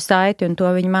atgrieznisko saiti, un to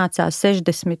viņi mācās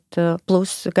 60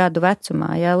 plus gadu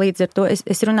vecumā. Līdz ar to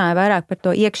es runāju vairāk par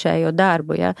to iekšējo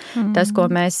darbu. Tas, ko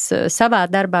mēs savā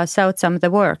darbā saucam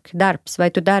the work, darbs, vai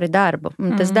tu dari darbu.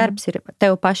 Un tas darbs ir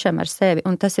tev pašam ar sevi,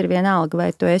 un tas ir vienalga, vai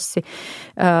tu esi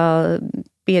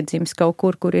piedzimst kaut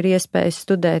kur ir iespējas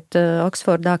studēt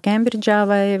Oksfordā, Kembridžā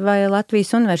vai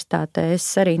Latvijas universitātē.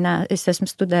 Es esmu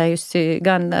studējusi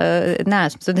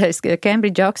neesmu studējusi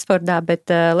Kembridžā, Oksfordā, bet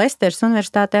Lesteras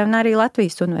universitātē un arī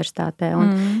Latvijas universitātē.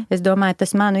 Un es domāju,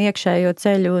 tas manu iekšējo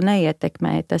ceļu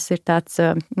neietekmē. Tas ir tāds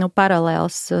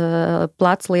paralēls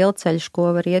plats lielceļš,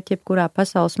 ko var iet jebkurā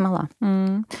pasaules malā.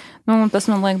 Tas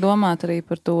man liek domāt arī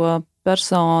par to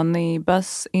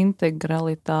personības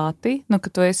integralitāti, ka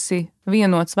tu esi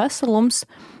vienots veselums,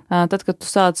 tad, kad tu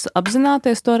sāc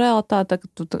apzināties to realitāti,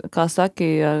 kad tu, kā saki,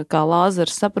 kā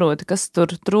lāzers saproti, kas tur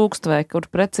trūkst vai kur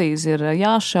precīzi ir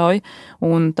jāšauj,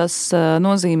 un tas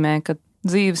nozīmē, ka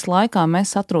dzīves laikā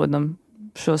mēs atrodam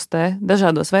šos te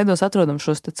dažādos veidos atrodam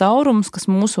šos te caurumus, kas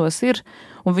mūsos ir,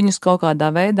 un viņus kaut kādā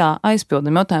veidā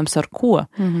aizpildam. Jautājums ar ko?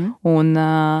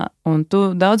 Un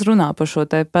tu daudz runā par šo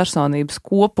te personības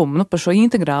kopumu, par šo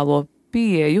integrālo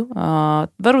pieeju.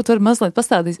 Varbūt var mazliet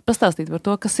pastāstīt par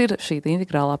to, kas ir šī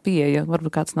integrālā pieeja.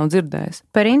 Varbūt kāds nav dzirdējis.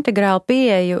 Par integrālu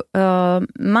pieeju,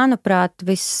 manuprāt,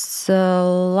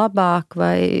 vislabāk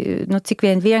vai, cik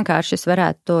vien vienkārši es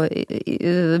varētu to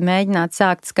mēģināt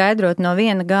sākt skaidrot no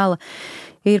viena gala,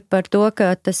 ir par to,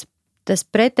 ka tas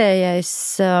pretējais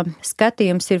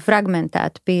skatījums ir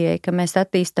fragmentēta pieeja, ka mēs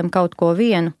attīstam kaut ko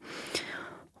vienu.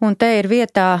 Un te ir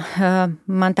vietā,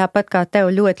 man tāpat kā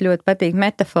tev ļoti, ļoti patīk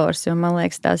metafors, jo man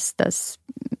liekas tās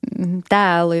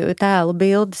tēlu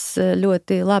bildes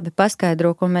ļoti labi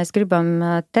paskaidro, ko mēs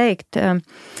gribam teikt,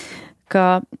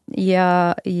 ka ja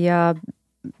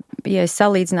es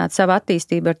salīdzinātu savu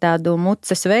attīstību ar tādu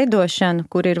mucas veidošanu,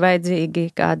 kur ir vajadzīgi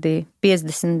kādi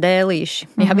 50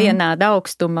 dēlīši, vienāda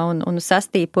augstuma un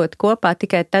sastīpot kopā,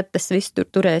 tikai tad tas viss tur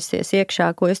turēsies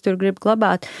iekšā, ko es tur gribu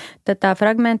glabāt, tad tā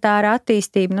fragmentāra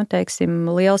attīstība,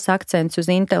 liels akcents uz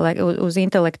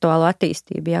intelektuālu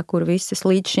attīstību, kur visas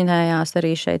līdzšinējās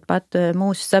arī šeit pat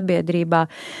mūsu sabiedrībā,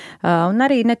 un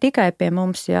arī ne tikai pie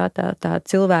mums, tā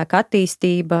cilvēka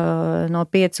attīstība no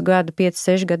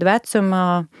 5-6 gadu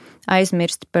vecumā,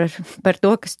 aizmirst par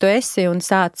to, kas tu esi un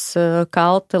sāc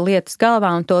kalt lietas galvā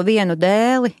un to vienu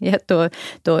dēli,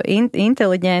 to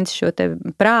inteliģenci, šo te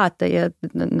prāta,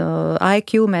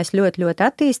 IQ mēs ļoti, ļoti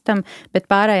attīstam, bet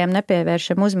pārējām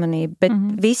nepievēršam uzmanību. Bet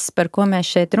viss, par ko mēs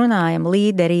šeit runājam,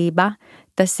 līderība,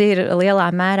 tas ir lielā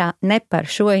mērā ne par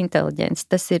šo inteliģenci.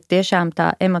 Tas ir tiešām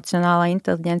tā emocionālā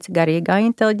inteliģence, garīgā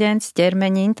inteliģence,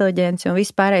 ķermeņa inteliģence un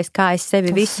vispārējais, kā es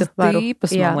sevi visu varu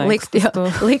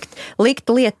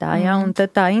likt lietā. Un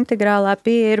tad tā integrālā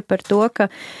pieeja ir par to, ka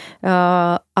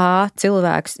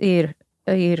cilvēks ir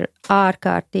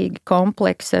ārkārtīgi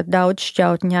kompleksa,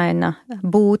 daudzšķautņaina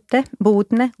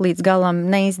būtne, līdz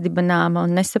galam neizdibināma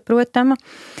un nesaprotama.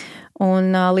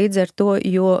 Un līdz ar to,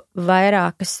 jo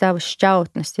vairākas savas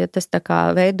šķautnes, tas tā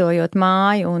kā veidojot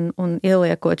māju un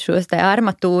ieliekot šos te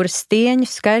armatūras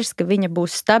stieņus, skaidrs, ka viņa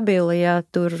būs stabila, ja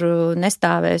tur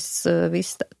nestāvēs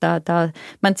viss tā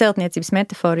man celtniecības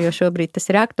metafora, jo šobrīd tas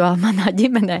ir aktuāli manā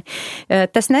ģimenē,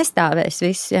 tas nestāvēs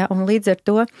viss, un līdz ar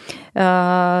to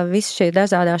viss šī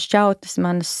dažādās šķautnes,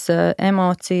 manas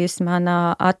emocijas,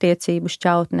 manā attiecību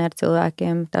šķautne ar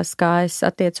cilvēkiem, tas, kā es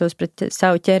attiecos pret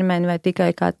savu ķermeni vai tikai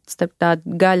kā tādu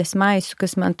gaļas maisu,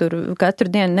 kas man tur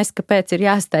katru dienu neskapēc ir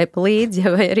jāstaipa līdzi,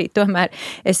 vai arī tomēr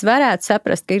es varētu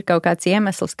saprast, ka ir kaut kāds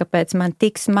iemesls, kāpēc man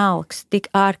tik smalks, tik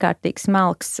ārkārtīgi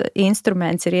smalks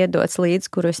instruments ir iedots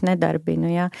līdzi, kuru es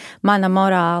nedarbinu. Mana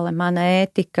morāle, mana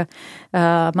ētika,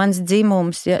 mans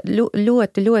dzimums,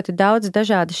 ļoti, ļoti daudz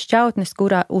dažādas šķautnes,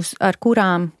 ar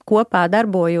kurām kopā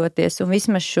darbojoties un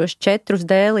vismaz šos 4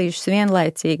 dēlīšus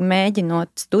vienlaicīgi mēģinot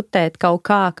stutēt kaut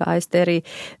kā es te arī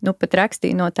pat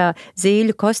rakstīju no tā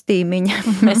zīļu kostīmiņa,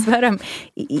 mēs varam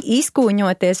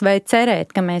izkūņoties vai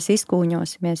cerēt, ka mēs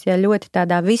izkūņosimies, ļoti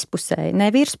tādā vispusēji,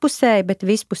 ne virspusēji, bet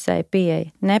vispusēji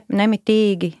pieeja,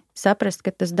 nemitīgi saprast,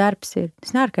 ka tas darbs ir,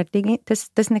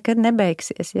 tas nekad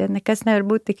nebeigsies, nekas nevar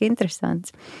būt tik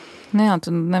interesants.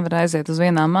 Tu nevar aiziet uz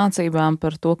vienām mācībām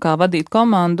par to, kā vadīt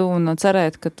komandu un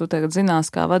cerēt, ka tu tagad zinās,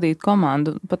 kā vadīt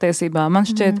komandu. Patiesībā man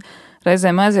šķiet,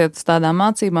 reizēm aiziet uz tādām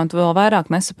mācībām, tu vēl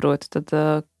vairāk nesaproti, tad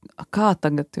kā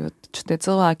tagad, jo tie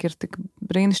cilvēki ir tik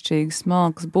brīnišķīgi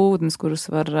smalkas būtnes, kuras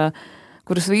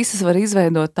visas var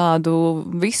izveidot tādu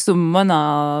visu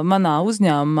manā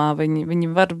uzņēmumā. Viņi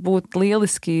var būt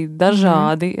lieliski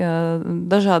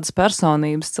dažādas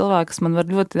personības, cilvēki, kas man var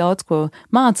ļoti daudz ko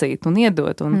mācīt un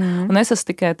iedot. Un es esmu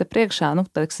tikai te priekšā,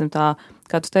 tā,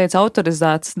 kā tu teici,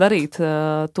 autorizēts darīt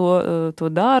to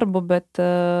darbu, bet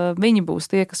viņi būs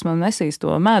tie, kas man nesīs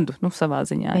to medu, savā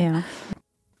ziņā. Jā.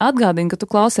 Atgādinu, ka tu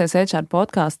klausies HR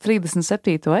podcastu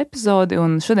 37. epizodi,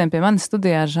 un šodien pie manis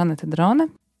studijā ir Žanete Drone.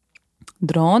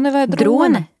 Drone vai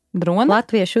Drone? Drone?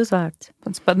 Latviešu uzvārds.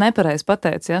 Pats pat nepareizi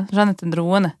pateici, Žanete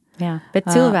Drone. Jā, bet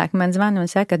cilvēki man zvana un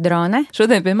saka Drone.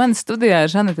 Šodien pie manis studijā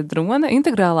ir Žanete Drone,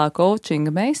 integrālā coachinga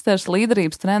meistars,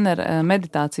 līderības trenere,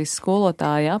 meditācijas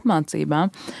skolotāja apmācībā,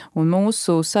 un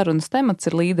mūsu sarunas temats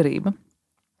ir līderība.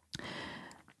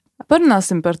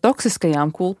 Parunāsim par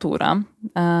toksiskajām kultūrām.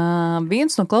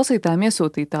 Viens no klausītājiem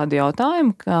iesūtīja tādu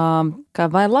jautājumu, ka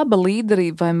vai laba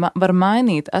līderība var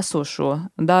mainīt esošo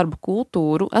darbu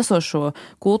kultūru, esošo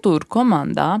kultūru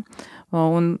komandā.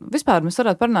 Un vispār mēs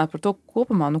varētu parunāt par to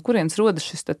kopumā, no kurienes rodas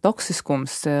šis te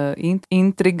toksiskums,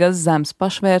 intrigas, zems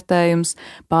pašvērtējums,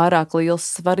 pārāk liels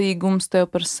svarīgums tev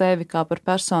par sevi kā par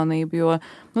personību,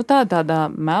 jo tādā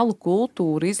melu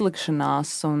kultūra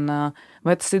izlikšanās un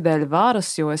vai tas ir dēļ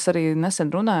varas, jo es arī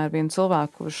nesen runāju ar vienu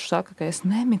cilvēku, kurš saka, ka es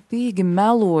nemitīgi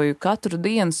meloju katru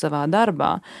dienu savā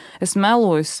darbā. Es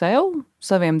meloju sev,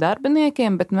 saviem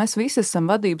darbiniekiem, bet mēs visi esam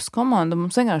vadības komanda,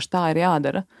 mums vienkārši tā ir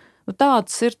jādara.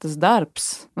 Tāds ir tas darbs,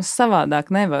 es savādāk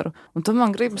nevaru. Un tu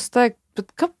man gribas teikt, bet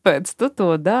kāpēc tu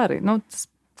to dari?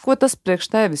 Ko tas priekš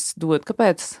tevis dod? Ko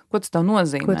tas tev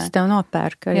nozīmē? Ko tas tev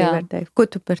nopērk, arī var teikt. Ko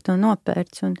tu par to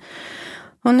nopērc?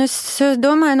 Un es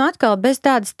domāju, atkal bez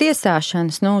tādas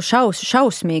tiesāšanas,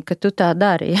 šausmīgi, ka tu tā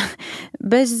dari.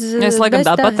 Es laikam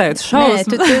tā pateicu,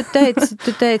 šausmi. Nē,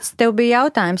 tu teici, tev bija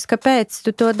jautājums, kāpēc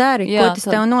tu to dari, ko tas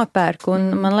tev nopērk. Un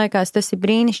man liekas, tas ir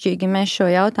brīnišķīgi, ja mēs šo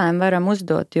jautājumu varam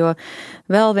uzdot, jo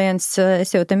vēl viens,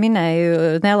 es jau te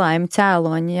minēju, nelaimi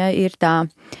cēloņi, ir tā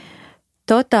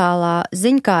totālā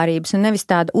ziņkārības un nevis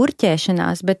tāda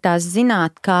urķēšanās, bet tās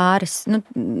zinātkāras,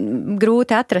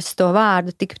 grūti atrast to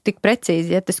vārdu tik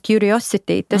precīzi, tas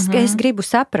curiosity, tas, ka es gribu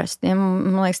saprast,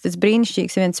 man liekas, tas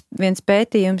brīnišķīgs viens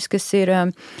pētījums, kas ir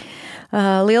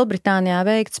Lielbritānijā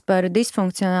veikts par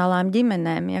disfunkcionālām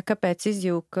ģimenēm, kāpēc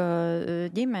izjūg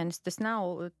ģimenes, tas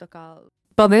nav tā kā...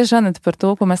 Paldies, Žaneta, par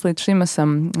to, ko mēs līdz šim esam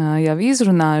jau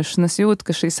izrunājuši, un es jūtu,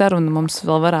 ka šī saruna mums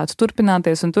vēl varētu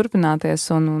turpināties,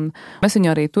 un mēs viņu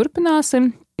arī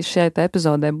turpināsim. Šajā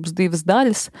epizodē būs 2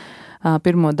 daļas.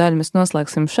 Pirmo daļu mēs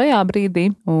noslēgsim šajā brīdī,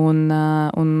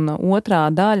 un otrā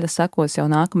daļa sekos jau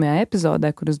nākamajā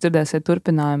epizodē, kur jūs dzirdēsiet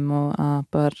turpinājumu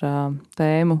par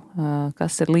tēmu,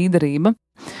 kas ir līderība.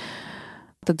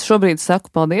 Tad šobrīd saku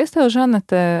paldies tev,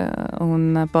 Žanete,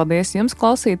 un paldies jums,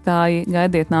 klausītāji.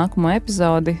 Gaidiet nākamo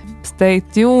epizodi. Stay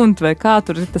tuned, vai kā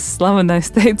tur ir tas slavenais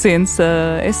teiciens,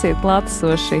 esiet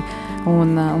klātesoši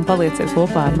un palieciet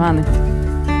kopā ar mani.